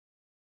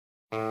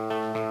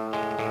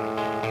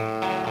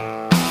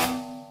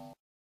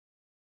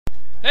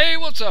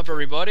What's up,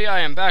 everybody? I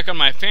am back on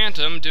my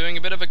Phantom doing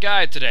a bit of a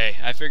guide today.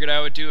 I figured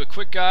I would do a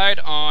quick guide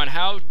on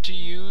how to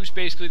use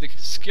basically the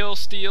skill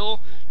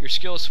steal, your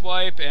skill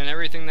swipe, and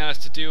everything that has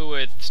to do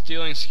with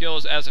stealing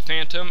skills as a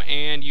Phantom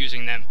and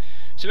using them.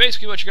 So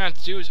basically what you're going to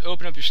have to do is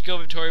open up your skill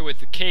inventory with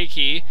the K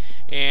key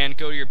and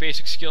go to your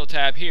basic skill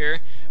tab here,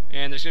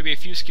 and there's going to be a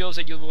few skills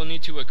that you will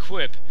need to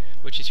equip,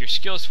 which is your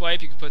skill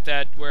swipe. You can put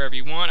that wherever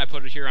you want. I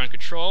put it here on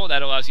control.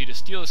 That allows you to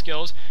steal the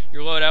skills.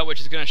 Your loadout, which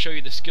is going to show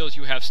you the skills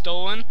you have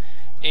stolen.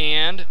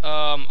 And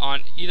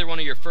on either one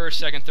of your first,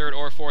 second, third,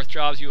 or fourth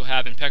jobs, you will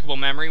have Impeccable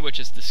Memory, which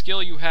is the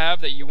skill you have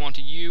that you want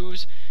to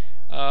use,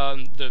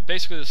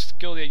 basically the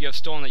skill that you have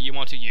stolen that you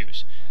want to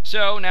use.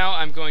 So now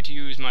I'm going to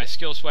use my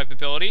skill swipe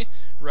ability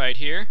right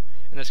here,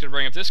 and that's going to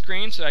bring up this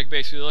screen, so I can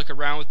basically look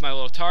around with my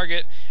little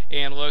target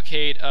and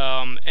locate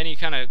any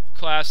kind of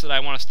class that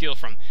I want to steal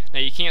from. Now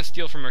you can't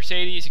steal from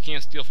Mercedes, you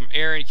can't steal from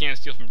Aaron, you can't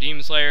steal from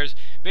Demon Slayers,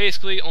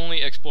 basically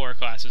only Explorer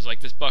classes like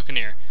this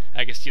Buccaneer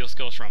I can steal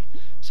skills from.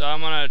 So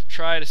I'm going to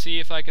try to see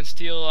if I can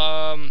steal,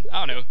 I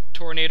don't know,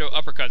 Tornado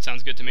Uppercut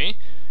sounds good to me.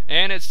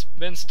 And it's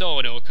been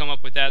stolen. It will come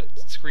up with that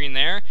screen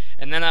there,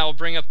 and then I will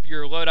bring up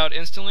your loadout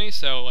instantly,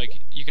 so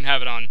like you can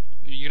have it on,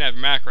 you can have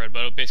macro, but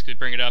it'll basically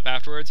bring it up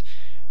afterwards.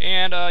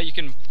 And all you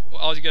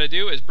gotta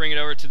do is bring it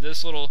over to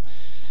this little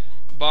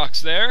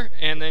box there,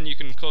 and then you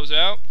can close it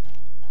out.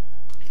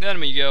 Then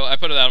when you go, I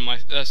put it out on my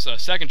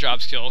second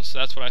job skill, so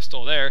that's what I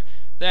stole there.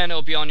 Then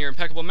it'll be on your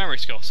Impeccable Memory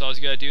skill. So all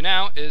you gotta do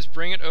now is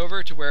bring it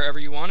over to wherever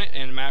you want it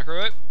and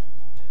macro it,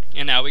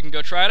 and now we can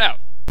go try it out.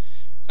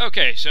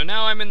 Okay, so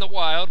now I'm in the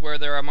wild where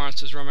there are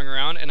monsters roaming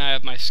around, and I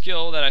have my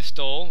skill that I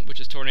stole,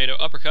 which is Tornado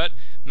Uppercut,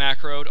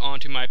 macroed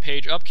onto my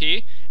page up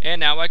key, and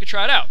now I can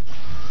try it out.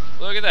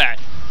 Look at that.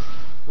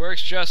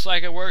 Works just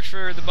like it works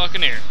for the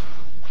Buccaneer.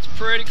 It's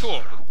pretty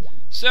cool.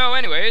 So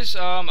anyways,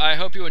 I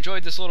hope you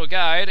enjoyed this little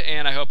guide,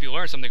 and I hope you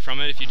learned something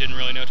from it if you didn't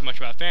really know too much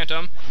about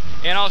Phantom.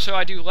 And also,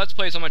 I do Let's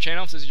Plays on my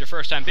channel. If this is your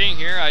first time being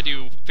here, I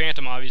do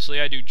Phantom,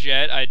 obviously. I do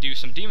Jet, I do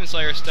some Demon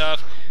Slayer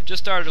stuff,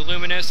 just started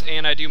Luminous,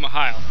 and I do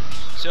Mahile.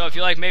 So if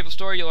you like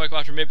Maplestory, you like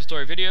watching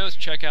Maplestory videos,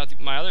 check out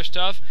my other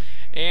stuff.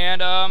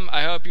 And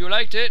I hope you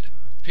liked it.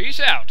 Peace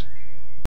out!